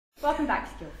Welcome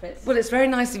back to Guildford. Well, it's very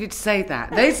nice of you to say that.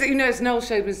 It's Noel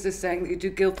Showman's just saying that you do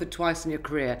Guildford twice in your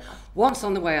career. Once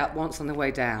on the way up, once on the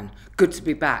way down. Good to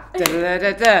be back. Da, da, da,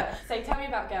 da, da. So tell me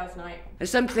about Girls' Night.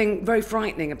 There's something very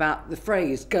frightening about the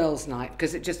phrase Girls' Night,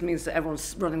 because it just means that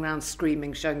everyone's running around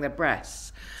screaming, showing their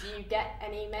breasts. Do you get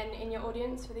any men in your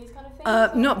audience for these kind of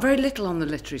things? Not very little on the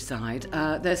literary side.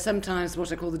 There's sometimes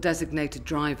what I call the designated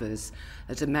drivers,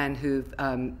 that are men who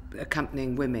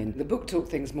accompanying women. The book talk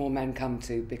things more men come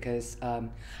to because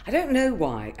I don't know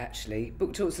why, actually.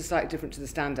 Book talks are slightly different to the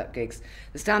stand-up gigs.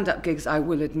 The stand-up gigs, I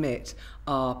will admit,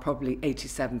 are probably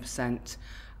 87%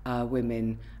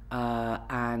 women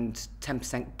and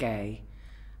 10% gay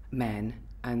men,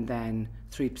 and then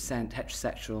 3%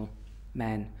 heterosexual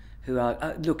men who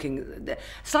are looking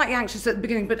slightly anxious at the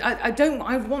beginning, but I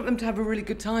want them to have a really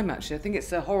good time, actually. I think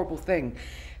it's a horrible thing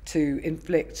to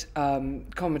inflict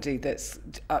comedy that's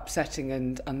upsetting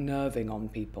and unnerving on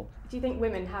people. Do you think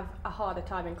women have a harder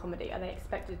time in comedy? Are they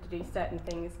expected to do certain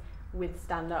things with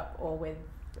stand-up or with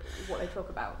what they talk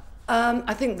about?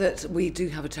 I think that we do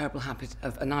have a terrible habit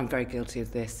of, and I'm very guilty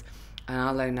of this, and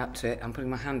I'll own up to it, I'm putting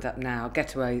my hand up now,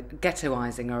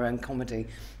 ghettoising our own comedy.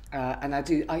 And I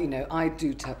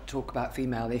do talk about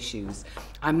female issues.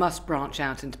 I must branch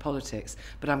out into politics,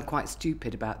 but I'm quite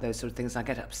stupid about those sort of things. I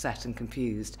get upset and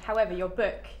confused. However, your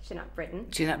book, Chin Up Britain,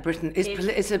 is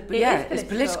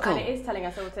political. And it is telling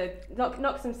us all to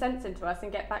knock some sense into us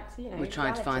and get back to, We're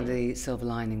trying to find the silver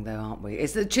lining, though, aren't we?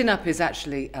 The Chin Up is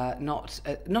actually not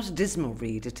a dismal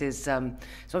read. It is.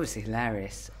 It's obviously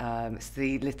hilarious. It's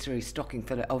the literary stocking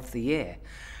filler of the year.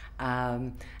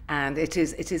 And it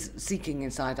is seeking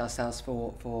inside ourselves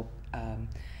for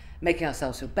making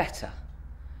ourselves feel better.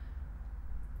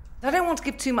 I don't want to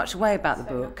give too much away about the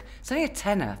book. It's only a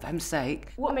tenner, for heaven's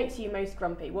sake. What makes you most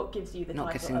grumpy? What gives you the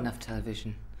Not title getting of... enough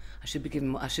television. I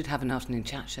should have an afternoon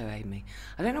chat show, Amy.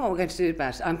 I don't know what we're going to do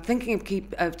about it. I'm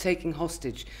thinking of taking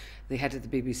hostage the head of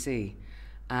the BBC,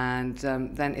 and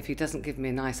then if he doesn't give me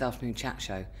a nice afternoon chat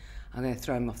show, I'm going to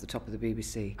throw him off the top of the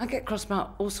BBC. I get cross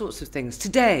about all sorts of things.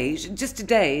 Today's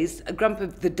a grump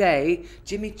of the day,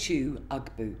 Jimmy Choo Ugg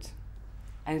boot.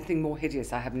 Anything more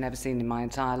hideous I have never seen in my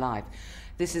entire life.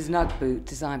 This is an Ugg boot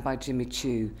designed by Jimmy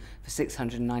Choo for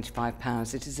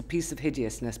 £695. It is a piece of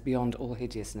hideousness beyond all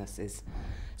hideousnesses.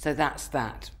 So that's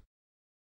that.